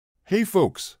Hey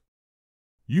folks,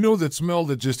 you know that smell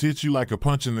that just hits you like a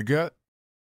punch in the gut?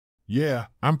 Yeah,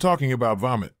 I'm talking about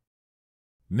vomit.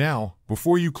 Now,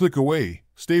 before you click away,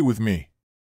 stay with me.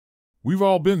 We've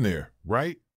all been there,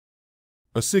 right?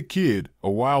 A sick kid,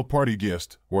 a wild party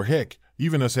guest, or heck,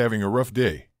 even us having a rough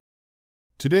day.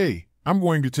 Today, I'm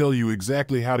going to tell you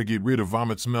exactly how to get rid of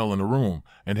vomit smell in a room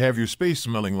and have your space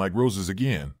smelling like roses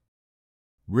again.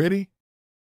 Ready?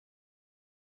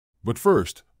 But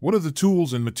first, what are the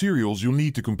tools and materials you'll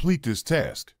need to complete this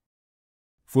task?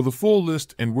 For the full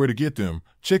list and where to get them,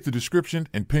 check the description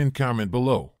and pinned comment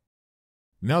below.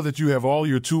 Now that you have all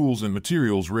your tools and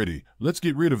materials ready, let's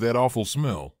get rid of that awful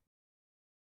smell.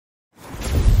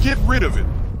 Get rid of it!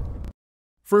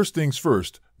 First things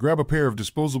first, grab a pair of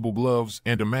disposable gloves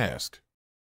and a mask.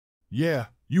 Yeah,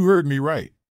 you heard me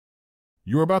right.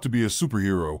 You're about to be a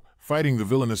superhero, fighting the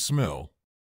villainous smell.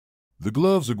 The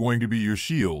gloves are going to be your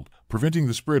shield, preventing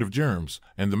the spread of germs,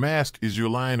 and the mask is your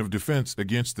line of defense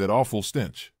against that awful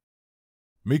stench.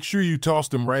 Make sure you toss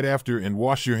them right after and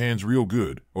wash your hands real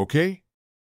good, okay?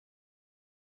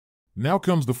 Now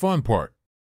comes the fun part.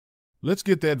 Let's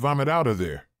get that vomit out of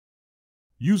there.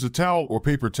 Use a towel or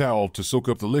paper towel to soak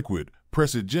up the liquid.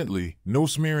 Press it gently, no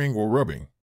smearing or rubbing.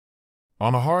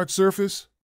 On a hard surface?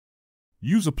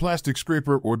 Use a plastic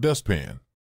scraper or dustpan.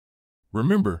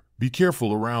 Remember, be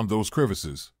careful around those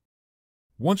crevices.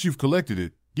 Once you've collected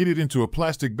it, get it into a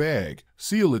plastic bag,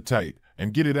 seal it tight,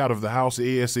 and get it out of the house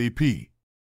ASAP.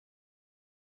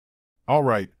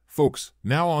 Alright, folks,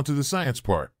 now on to the science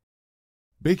part.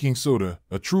 Baking soda,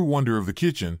 a true wonder of the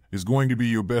kitchen, is going to be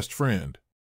your best friend.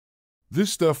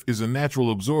 This stuff is a natural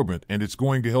absorbent and it's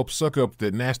going to help suck up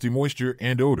that nasty moisture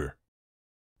and odor.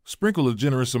 Sprinkle a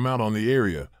generous amount on the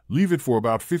area, leave it for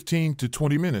about 15 to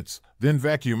 20 minutes, then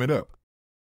vacuum it up.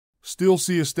 Still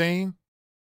see a stain?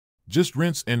 Just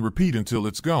rinse and repeat until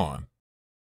it's gone.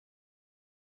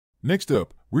 Next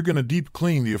up, we're going to deep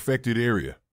clean the affected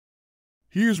area.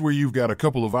 Here's where you've got a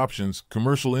couple of options: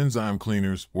 commercial enzyme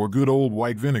cleaners or good old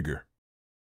white vinegar.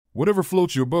 Whatever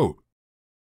floats your boat.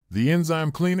 The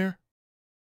enzyme cleaner?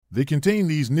 They contain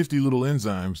these nifty little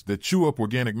enzymes that chew up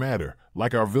organic matter,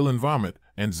 like our villain vomit,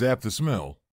 and zap the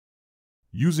smell.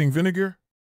 Using vinegar?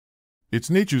 It's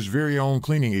nature's very own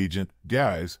cleaning agent,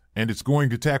 guys, and it's going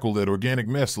to tackle that organic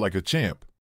mess like a champ.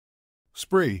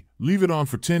 Spray, leave it on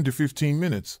for 10 to 15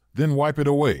 minutes, then wipe it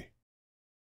away.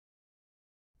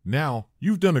 Now,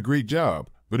 you've done a great job,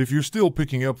 but if you're still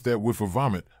picking up that whiff of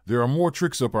vomit, there are more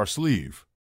tricks up our sleeve.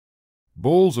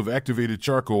 Bowls of activated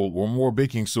charcoal or more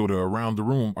baking soda around the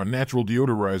room are natural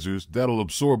deodorizers that'll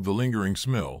absorb the lingering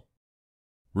smell.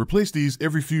 Replace these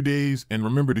every few days and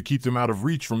remember to keep them out of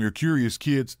reach from your curious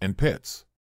kids and pets.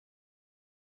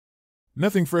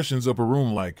 Nothing freshens up a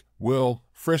room like, well,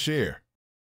 fresh air.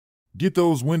 Get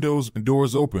those windows and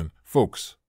doors open,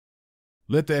 folks.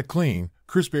 Let that clean,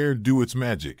 crisp air do its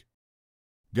magic.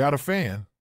 Got a fan?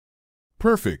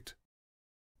 Perfect.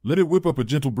 Let it whip up a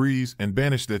gentle breeze and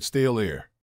banish that stale air.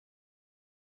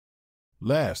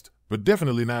 Last, but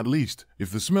definitely not least,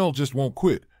 if the smell just won't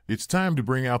quit, it's time to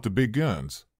bring out the big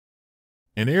guns.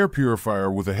 An air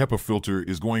purifier with a HEPA filter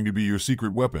is going to be your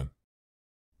secret weapon.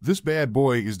 This bad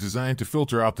boy is designed to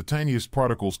filter out the tiniest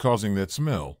particles causing that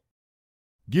smell.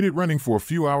 Get it running for a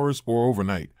few hours or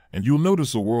overnight, and you'll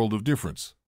notice a world of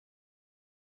difference.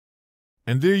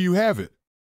 And there you have it.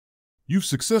 You've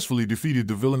successfully defeated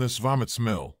the villainous vomit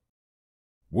smell.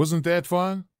 Wasn't that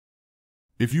fun?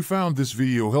 If you found this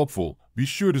video helpful, be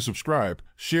sure to subscribe,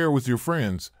 share with your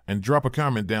friends, and drop a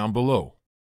comment down below.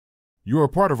 You're a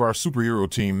part of our superhero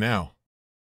team now.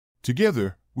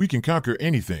 Together, we can conquer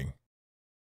anything.